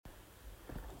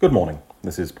Good morning.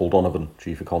 This is Paul Donovan,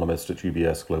 Chief Economist at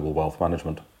UBS Global Wealth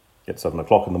Management. It's 7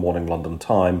 o'clock in the morning London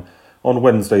time on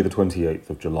Wednesday the 28th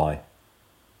of July.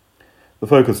 The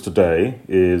focus today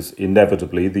is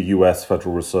inevitably the US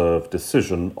Federal Reserve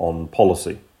decision on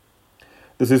policy.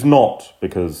 This is not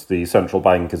because the central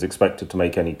bank is expected to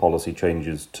make any policy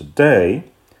changes today,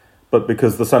 but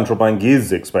because the central bank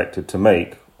is expected to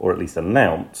make, or at least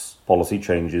announce, policy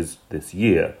changes this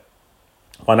year.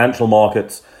 Financial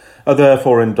markets are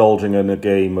therefore indulging in a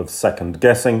game of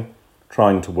second-guessing,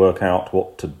 trying to work out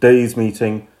what today's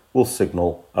meeting will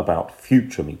signal about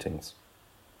future meetings.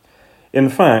 In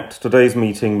fact, today's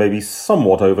meeting may be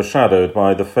somewhat overshadowed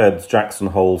by the Fed's Jackson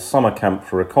Hole Summer Camp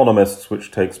for Economists,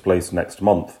 which takes place next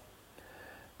month.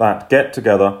 That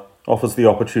get-together offers the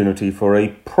opportunity for a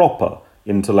proper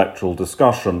intellectual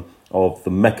discussion of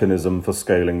the mechanism for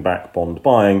scaling back bond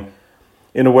buying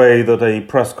in a way that a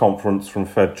press conference from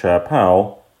Fed Chair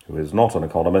Powell, who is not an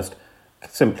economist,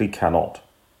 simply cannot.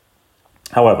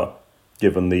 However,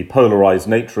 given the polarized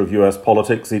nature of US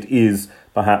politics, it is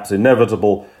perhaps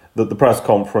inevitable that the press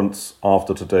conference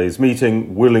after today's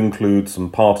meeting will include some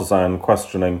partisan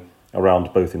questioning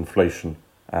around both inflation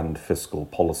and fiscal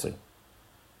policy.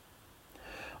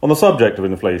 On the subject of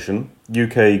inflation,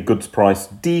 UK goods price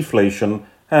deflation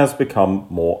has become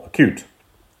more acute.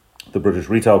 The British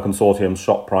Retail Consortium's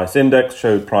shop price index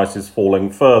showed prices falling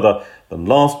further than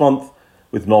last month,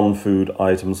 with non-food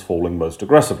items falling most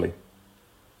aggressively.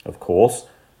 Of course,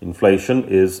 inflation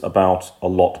is about a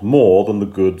lot more than the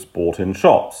goods bought in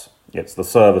shops. It's the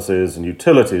services and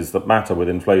utilities that matter with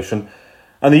inflation,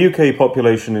 and the UK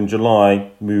population in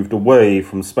July moved away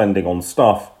from spending on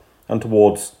stuff and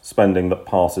towards spending that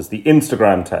passes the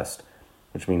Instagram test,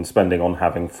 which means spending on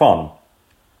having fun.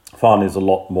 Fun is a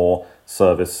lot more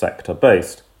service sector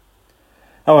based.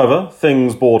 However,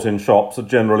 things bought in shops are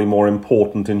generally more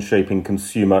important in shaping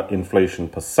consumer inflation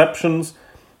perceptions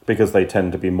because they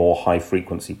tend to be more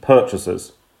high-frequency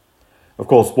purchases. Of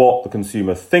course, what the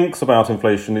consumer thinks about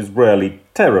inflation is rarely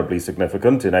terribly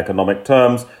significant in economic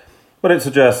terms, but it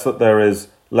suggests that there is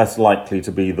less likely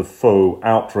to be the faux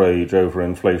outrage over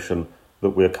inflation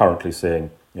that we're currently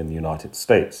seeing in the United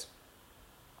States.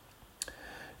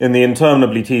 In the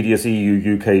interminably tedious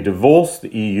EU-UK divorce,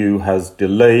 the EU has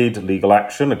delayed legal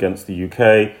action against the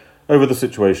UK over the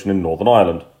situation in Northern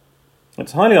Ireland.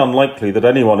 It's highly unlikely that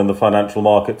anyone in the financial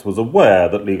markets was aware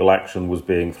that legal action was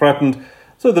being threatened,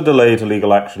 so the delay to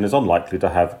legal action is unlikely to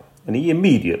have any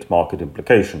immediate market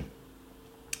implication.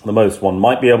 The most one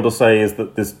might be able to say is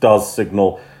that this does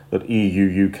signal that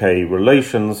EU-UK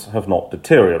relations have not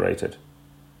deteriorated.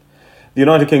 The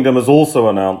United Kingdom has also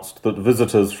announced that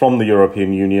visitors from the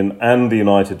European Union and the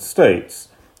United States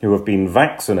who have been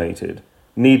vaccinated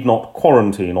need not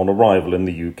quarantine on arrival in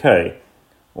the UK,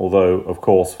 although, of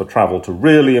course, for travel to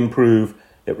really improve,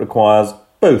 it requires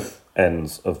both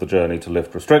ends of the journey to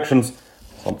lift restrictions,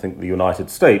 something the United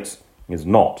States is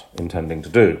not intending to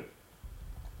do.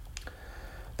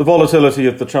 The volatility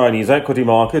of the Chinese equity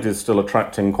market is still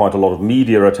attracting quite a lot of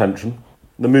media attention.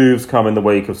 The moves come in the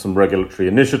wake of some regulatory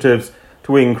initiatives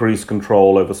to increase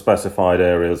control over specified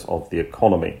areas of the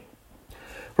economy.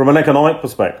 From an economic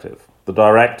perspective, the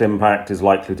direct impact is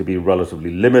likely to be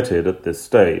relatively limited at this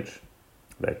stage.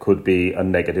 There could be a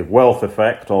negative wealth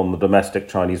effect on the domestic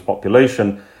Chinese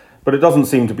population, but it doesn't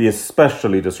seem to be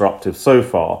especially disruptive so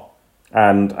far.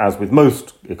 And as with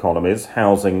most economies,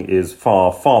 housing is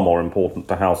far, far more important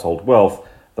to household wealth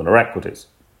than are equities.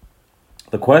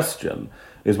 The question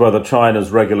is whether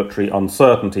China's regulatory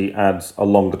uncertainty adds a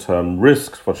longer-term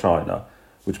risk for China,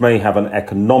 which may have an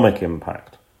economic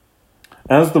impact.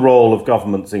 As the role of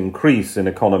governments increase in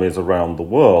economies around the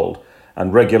world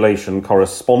and regulation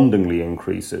correspondingly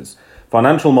increases,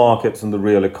 financial markets and the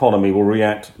real economy will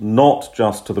react not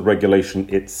just to the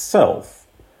regulation itself,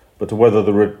 but to whether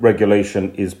the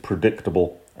regulation is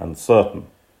predictable and certain.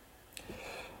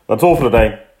 That's all for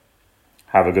today.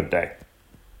 Have a good day.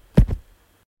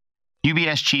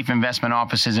 UBS Chief Investment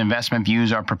Office's investment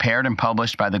views are prepared and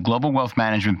published by the global wealth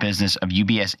management business of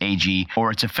UBS AG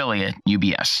or its affiliate,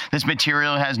 UBS. This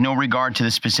material has no regard to the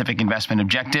specific investment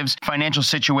objectives, financial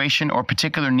situation, or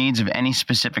particular needs of any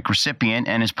specific recipient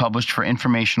and is published for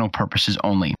informational purposes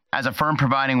only. As a firm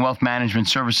providing wealth management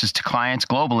services to clients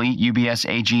globally, UBS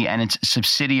AG and its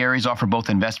subsidiaries offer both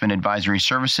investment advisory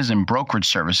services and brokerage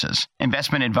services.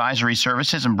 Investment advisory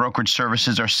services and brokerage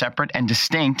services are separate and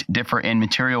distinct, differ in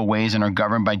material ways, and are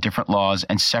governed by different laws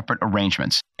and separate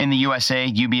arrangements. In the USA,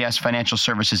 UBS Financial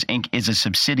Services, Inc. is a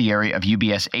subsidiary of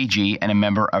UBS AG and a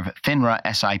member of FINRA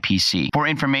SIPC. For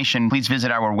information, please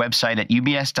visit our website at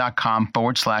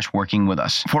ubs.com/working with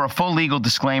us. For a full legal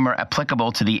disclaimer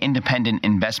applicable to the independent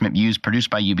investment views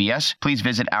produced by UBS, please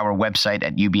visit our website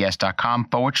at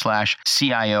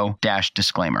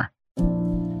ubs.com/CIO-disclaimer.